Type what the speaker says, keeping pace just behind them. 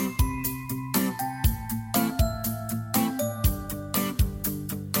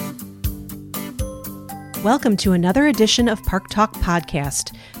Welcome to another edition of Park Talk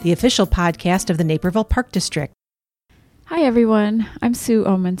Podcast, the official podcast of the Naperville Park District. Hi everyone, I'm Sue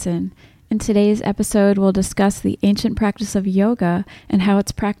Omenson. In today's episode, we'll discuss the ancient practice of yoga and how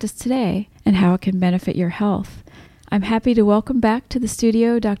it's practiced today and how it can benefit your health. I'm happy to welcome back to the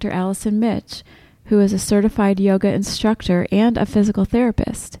studio Dr. Allison Mitch, who is a certified yoga instructor and a physical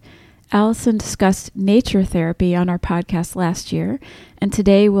therapist. Allison discussed nature therapy on our podcast last year, and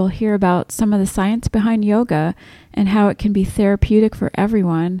today we'll hear about some of the science behind yoga and how it can be therapeutic for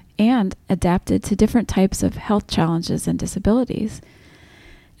everyone and adapted to different types of health challenges and disabilities.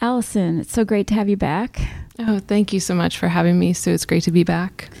 Allison, it's so great to have you back. Oh, thank you so much for having me, Sue. It's great to be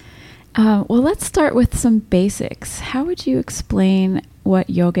back. Well, let's start with some basics. How would you explain what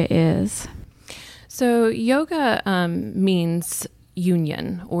yoga is? So yoga means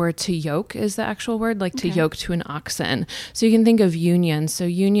union, or to yoke is the actual word, like to yoke to an oxen. So you can think of union, so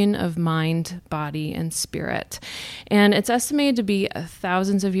union of mind, body, and spirit. And it's estimated to be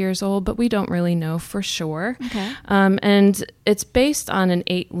thousands of years old, but we don't really know for sure. And it's based on an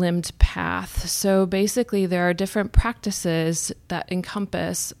 8-limbed path. So basically there are different practices that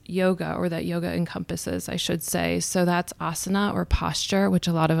encompass yoga, or that yoga encompasses, I should say. So that's asana, or posture, which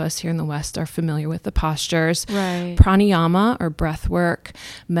a lot of us here in the West are familiar with the postures. Right. Pranayama, or breath work,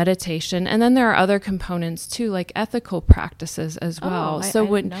 meditation, and then there are other components too, like ethical practices as well. I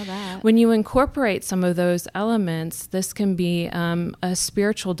didn't know that. When you incorporate some of those elements, this can be a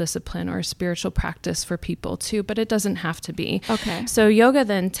spiritual discipline or a spiritual practice for people too, but it doesn't have to be. Okay. So yoga,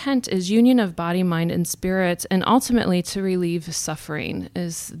 the intent is union of body, mind, and spirit, and ultimately to relieve suffering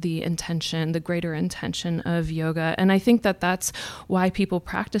is the intention, the greater intention of yoga. And I think that that's why people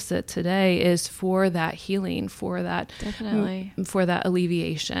practice it today, is for that healing, for that Definitely. For that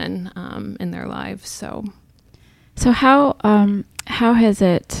alleviation in their lives. So how has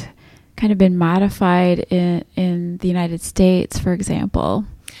it kind of been modified in the United States, for example?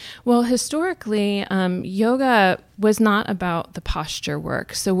 Well, historically, yoga was not about the posture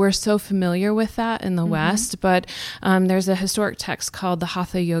work. So we're so familiar with that in the West, but there's a historic text called the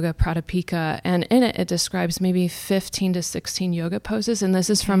Hatha Yoga Pradipika, and in it describes maybe 15 to 16 yoga poses, and this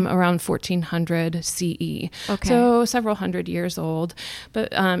is from around 1400 CE. Okay. So several hundred years old,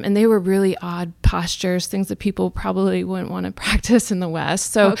 but and they were really odd postures, things that people probably wouldn't want to practice in the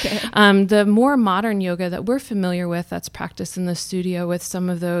West. So the more modern yoga that we're familiar with, that's practiced in the studio with some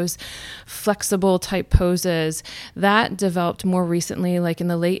of those flexible type poses, that developed more recently, like in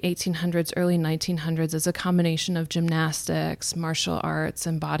the late 1800s, early 1900s, as a combination of gymnastics, martial arts,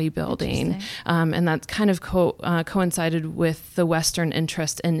 and bodybuilding. And that kind of coincided with the Western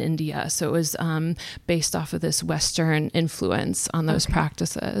interest in India. So it was based off of this Western influence on those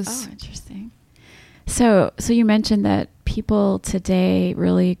practices. Oh, interesting. So you mentioned that people today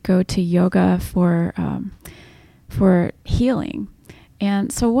really go to yoga for healing.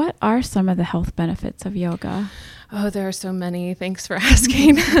 And so what are some of the health benefits of yoga? Oh, there are so many. Thanks for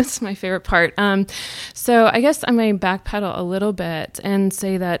asking. That's my favorite part. So I guess I may backpedal a little bit and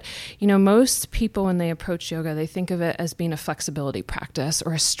say that, most people when they approach yoga, they think of it as being a flexibility practice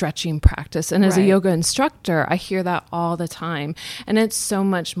or a stretching practice. And as a yoga instructor, I hear that all the time. And it's so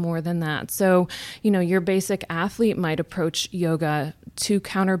much more than that. So, your basic athlete might approach yoga to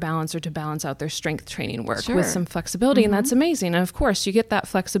counterbalance or to balance out their strength training work with some flexibility. And that's amazing. And of course, you get that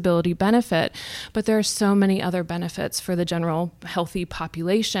flexibility benefit, but there are so many other benefits for the general healthy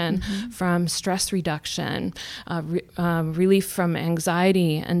population, from stress reduction, relief from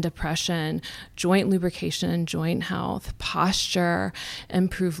anxiety and depression, joint lubrication and joint health, posture,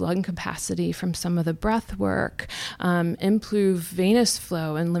 improve lung capacity from some of the breath work, improve venous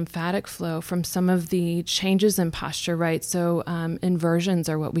flow and lymphatic flow from some of the changes in posture, right? So inversions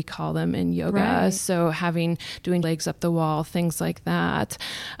are what we call them in yoga. Right. So doing legs up the wall, things like that.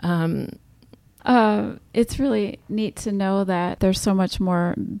 It's really neat to know that there's so much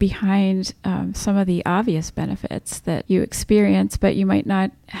more behind some of the obvious benefits that you experience, but you might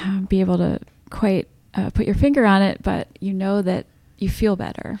not be able to quite put your finger on it, but that you feel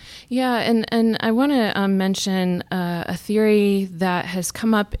better. Yeah, and I want to mention a theory that has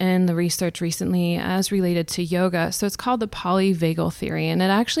come up in the research recently as related to yoga. So it's called the polyvagal theory, and it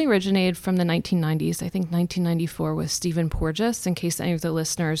actually originated from the 1990s. I think 1994 with Stephen Porges, in case any of the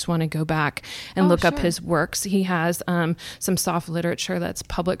listeners want to go back and look up his works. He has some soft literature that's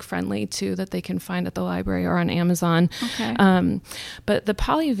public friendly too, that they can find at the library or on Amazon. Okay. But the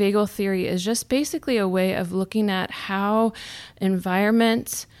polyvagal theory is just basically a way of looking at how environment,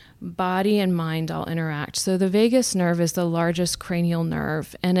 body and mind all interact. So the vagus nerve is the largest cranial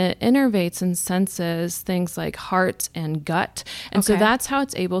nerve, and it innervates and senses things like heart and gut. And so that's how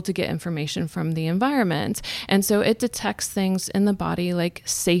it's able to get information from the environment. And so it detects things in the body like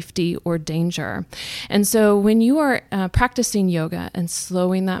safety or danger. And so when you are practicing yoga and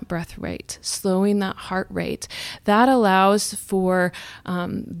slowing that breath rate, slowing that heart rate, that allows for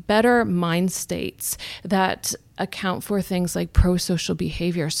better mind states that account for things like pro-social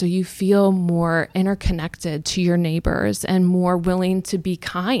behavior. So you feel more interconnected to your neighbors and more willing to be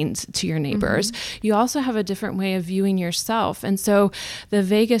kind to your neighbors. You also have a different way of viewing yourself. And so the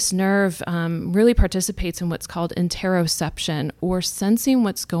vagus nerve really participates in what's called interoception, or sensing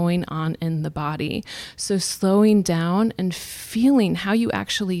what's going on in the body. So slowing down and feeling how you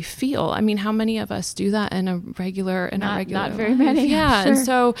actually feel. I mean, how many of us do that in a regular Not very many. Yeah. Sure. And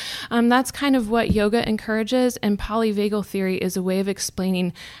so that's kind of what yoga encourages. And polyvagal theory is a way of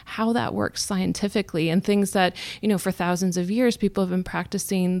explaining how that works scientifically, and things that, for thousands of years, people have been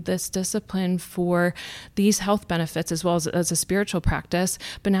practicing this discipline for these health benefits as well as a spiritual practice.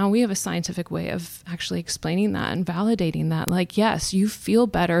 But now we have a scientific way of actually explaining that and validating that. Like, yes, you feel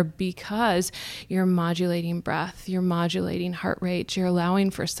better because you're modulating breath, you're modulating heart rate, you're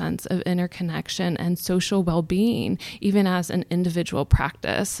allowing for a sense of interconnection and social well-being, even as an individual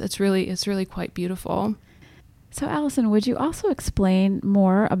practice. It's really quite beautiful. So Allison, would you also explain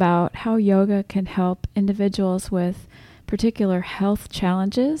more about how yoga can help individuals with particular health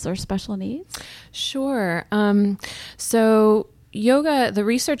challenges or special needs? Sure. So yoga, the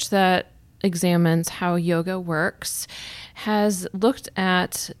research that examines how yoga works has looked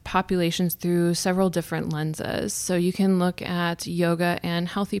at populations through several different lenses. So you can look at yoga and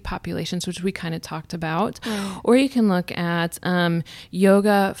healthy populations, which we kind of talked about, or you can look at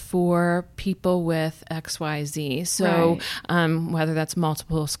yoga for people with XYZ. So whether that's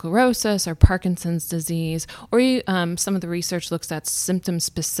multiple sclerosis or Parkinson's disease, or some of the research looks at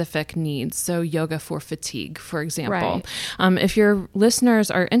symptom-specific needs. So yoga for fatigue, for example. If your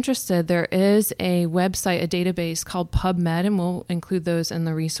listeners are interested, there is a website, a database called PubMed, and we'll include those in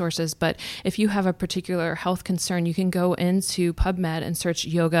the resources. But if you have a particular health concern, you can go into PubMed and search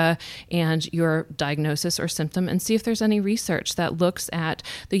yoga and your diagnosis or symptom and see if there's any research that looks at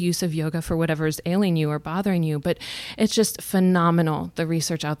the use of yoga for whatever is ailing you or bothering you. But it's just phenomenal, the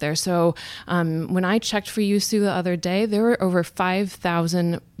research out there. So when I checked for you, Sue, the other day, there were over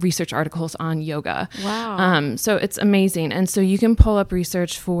 5,000 research articles on yoga. Wow. So it's amazing. And so you can pull up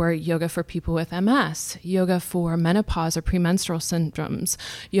research for yoga for people with MS, yoga for menopause or premenstrual syndromes,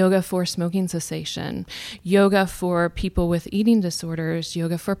 yoga for smoking cessation, yoga for people with eating disorders,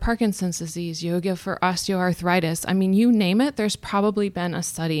 yoga for Parkinson's disease, yoga for osteoarthritis. I mean, you name it, there's probably been a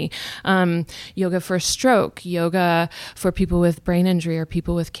study. Yoga for stroke, yoga for people with brain injury or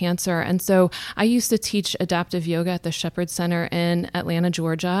people with cancer. And so I used to teach adaptive yoga at the Shepherd Center in Atlanta,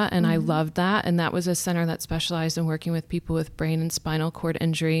 Georgia, and I loved that. And that was a center that specialized in working with people with brain and spinal cord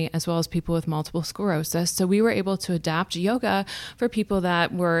injury, as well as people with multiple sclerosis. So we were able to adapt yoga for people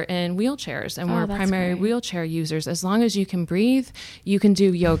that were in wheelchairs and were primary wheelchair users. As long as you can breathe, you can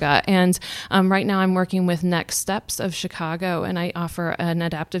do yoga. And right now I'm working with Next Steps of Chicago, and I offer an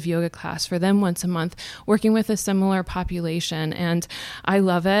adaptive yoga class for them once a month, working with a similar population. And I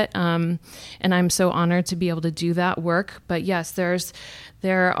love it. And I'm so honored to be able to do that work. But yes,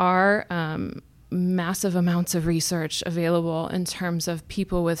 there are massive amounts of research available in terms of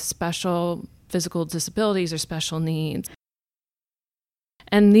people with special physical disabilities or special needs.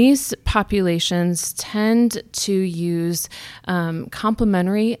 And these populations tend to use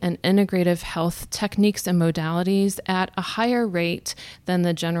complementary and integrative health techniques and modalities at a higher rate than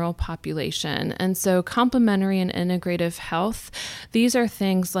the general population. And so complementary and integrative health, these are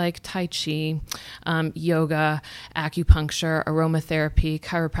things like Tai Chi, yoga, acupuncture, aromatherapy,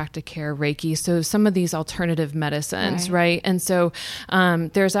 chiropractic care, Reiki. So some of these alternative medicines, right? And so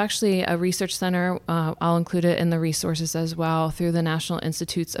there's actually a research center, I'll include it in the resources as well, through the National Institutes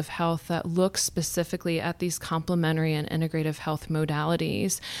of Health that looks specifically at these complementary and integrative health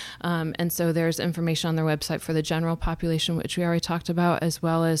modalities. And so there's information on their website for the general population, which we already talked about, as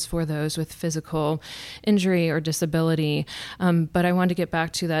well as for those with physical injury or disability. But I wanted to get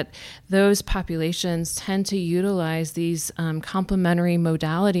back to that. Those populations tend to utilize these complementary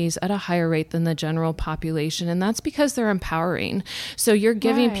modalities at a higher rate than the general population. And that's because they're empowering. So you're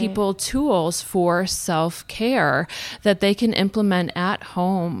giving people tools for self-care that they can implement at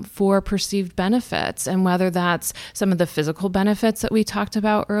home for perceived benefits. And whether that's some of the physical benefits that we talked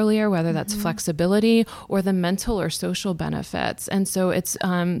about earlier, whether that's flexibility or the mental or social benefits. And so it's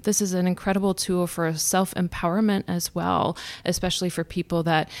this is an incredible tool for self-empowerment as well, especially for people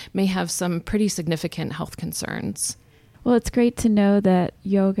that may have some pretty significant health concerns. Well, it's great to know that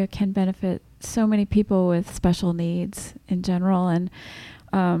yoga can benefit so many people with special needs in general. And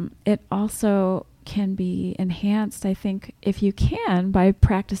it also can be enhanced, I think, if you can, by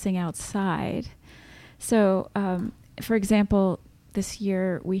practicing outside. So, for example, this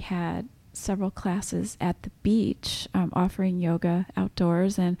year we had several classes at the beach offering yoga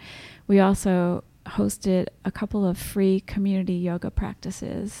outdoors, and we also hosted a couple of free community yoga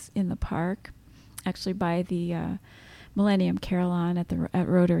practices in the park, actually by the Millennium Carillon at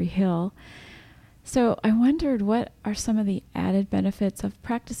Rotary Hill. So I wondered, what are some of the added benefits of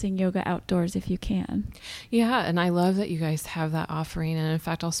practicing yoga outdoors if you can? Yeah, and I love that you guys have that offering. And in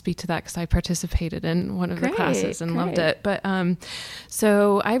fact, I'll speak to that because I participated in one of the classes and loved it. But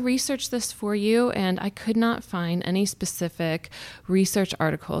so I researched this for you, and I could not find any specific research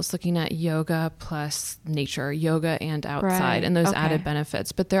articles looking at yoga plus nature, yoga and outside, and those added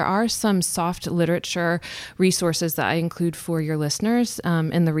benefits. But there are some soft literature resources that I include for your listeners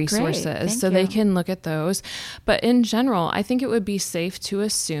in the resources, so they can look at those. But in general, I think it would be safe to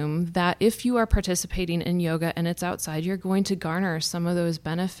assume that if you are participating in yoga and it's outside, you're going to garner some of those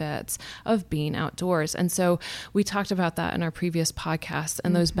benefits of being outdoors. And so we talked about that in our previous podcast,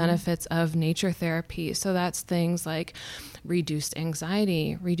 and those benefits of nature therapy. So that's things like reduced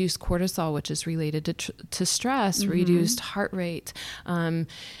anxiety, reduced cortisol, which is related to stress, reduced heart rate,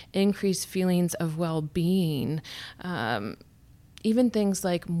 increased feelings of well-being, even things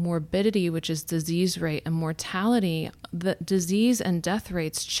like morbidity, which is disease rate, and mortality. The disease and death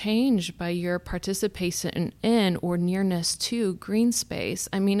rates change by your participation in or nearness to green space.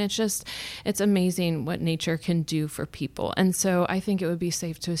 I mean, it's amazing what nature can do for people. And so I think it would be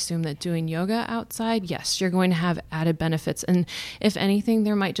safe to assume that doing yoga outside, yes, you're going to have added benefits. And if anything,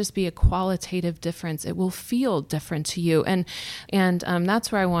 there might just be a qualitative difference. It will feel different to you. And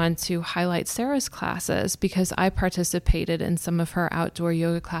that's where I wanted to highlight Sarah's classes, because I participated in some of her outdoor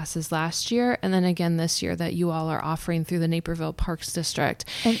yoga classes last year, and then again this year that you all are offering through the Naperville Parks District.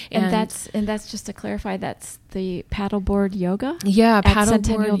 And that's just to clarify, that's the paddleboard yoga? Yeah,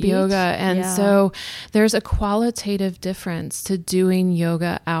 paddleboard yoga. And so there's a qualitative difference to doing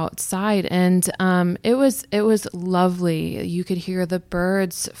yoga outside. And it was lovely. You could hear the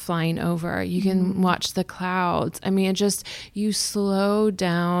birds flying over. You can watch the clouds. I mean, you slow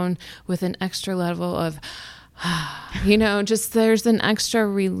down with an extra level of there's an extra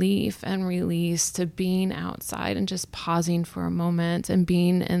relief and release to being outside and just pausing for a moment and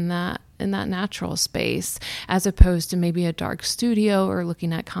being in that natural space, as opposed to maybe a dark studio or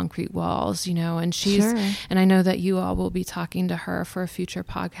looking at concrete walls, and and I know that you all will be talking to her for a future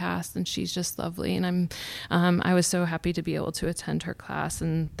podcast, and she's just lovely. And I was so happy to be able to attend her class,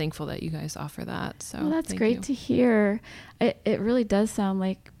 and thankful that you guys offer that. So that's great to hear. It really does sound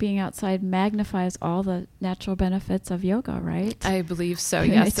like being outside magnifies all the natural benefits of yoga, right? I believe so,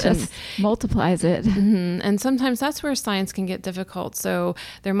 yes. It just multiplies it. And sometimes that's where science can get difficult. So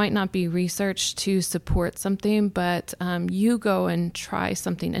there might not be research to support something, but you go and try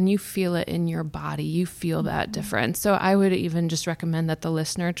something and you feel it in your body. You feel that difference. So I would even just recommend that the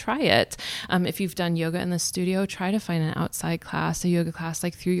listener try it. If you've done yoga in the studio, try to find an outside class, a yoga class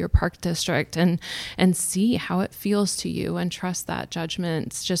like through your park district, and see how it feels to you, and trust that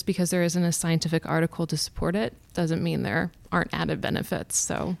judgment. Just because there isn't a scientific article to support it doesn't mean there aren't added benefits.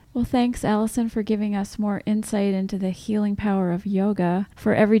 So, well, thanks, Allison, for giving us more insight into the healing power of yoga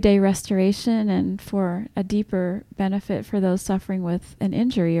for everyday restoration and for a deeper benefit for those suffering with an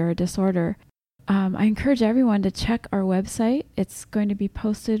injury or a disorder. I encourage everyone to check our website. It's going to be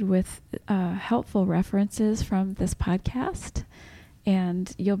posted with helpful references from this podcast,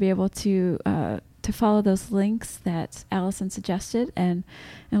 and you'll be able to follow those links that Allison suggested and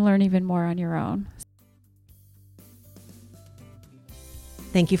learn even more on your own.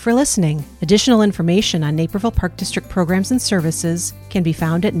 Thank you for listening. Additional information on Naperville Park District programs and services can be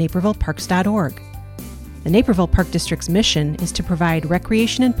found at napervilleparks.org. The Naperville Park District's mission is to provide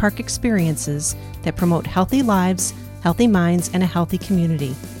recreation and park experiences that promote healthy lives, healthy minds, and a healthy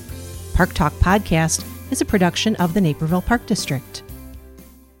community. Park Talk Podcast is a production of the Naperville Park District.